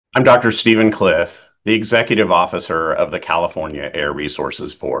I'm Dr. Stephen Cliff, the Executive Officer of the California Air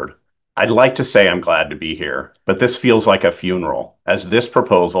Resources Board. I'd like to say I'm glad to be here, but this feels like a funeral, as this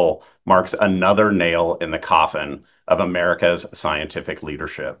proposal marks another nail in the coffin of America's scientific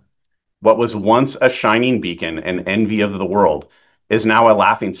leadership. What was once a shining beacon and envy of the world is now a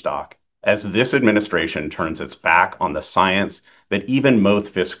laughingstock, as this administration turns its back on the science that even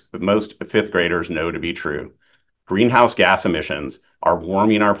most fifth graders know to be true. Greenhouse gas emissions are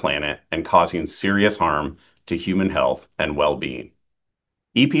warming our planet and causing serious harm to human health and well-being.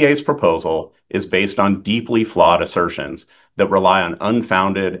 EPA's proposal is based on deeply flawed assertions that rely on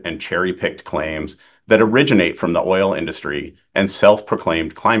unfounded and cherry-picked claims that originate from the oil industry and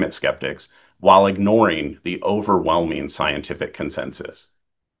self-proclaimed climate skeptics while ignoring the overwhelming scientific consensus.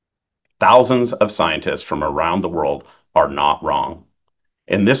 Thousands of scientists from around the world are not wrong.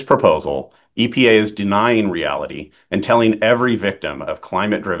 In this proposal, EPA is denying reality and telling every victim of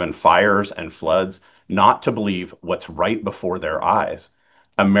climate-driven fires and floods not to believe what's right before their eyes.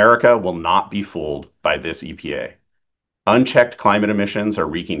 America will not be fooled by this EPA. Unchecked climate emissions are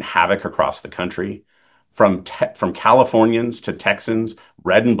wreaking havoc across the country. From Californians to Texans,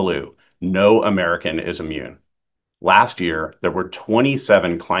 red and blue, no American is immune. Last year, there were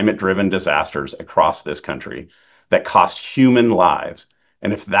 27 climate-driven disasters across this country that cost human lives.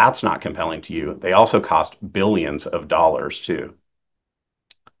 And if that's not compelling to you, they also cost billions of dollars too.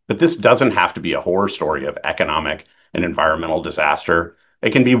 But this doesn't have to be a horror story of economic and environmental disaster.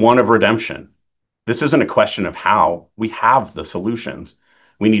 It can be one of redemption. This isn't a question of how. We have the solutions.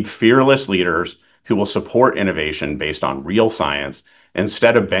 We need fearless leaders who will support innovation based on real science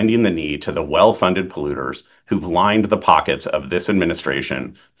instead of bending the knee to the well-funded polluters who've lined the pockets of this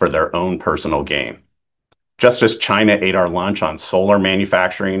administration for their own personal gain. Just as China ate our lunch on solar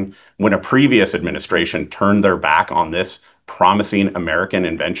manufacturing when a previous administration turned their back on this promising American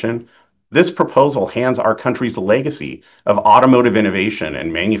invention, this proposal hands our country's legacy of automotive innovation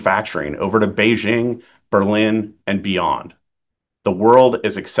and manufacturing over to Beijing, Berlin, and beyond. The world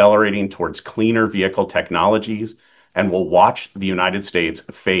is accelerating towards cleaner vehicle technologies and will watch the United States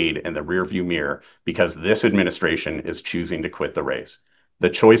fade in the rearview mirror because this administration is choosing to quit the race.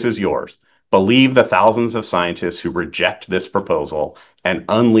 The choice is yours. Believe the thousands of scientists who reject this proposal and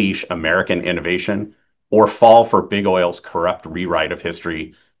unleash American innovation, or fall for big oil's corrupt rewrite of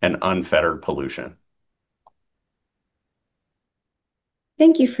history and unfettered pollution.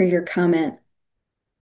 Thank you for your comment.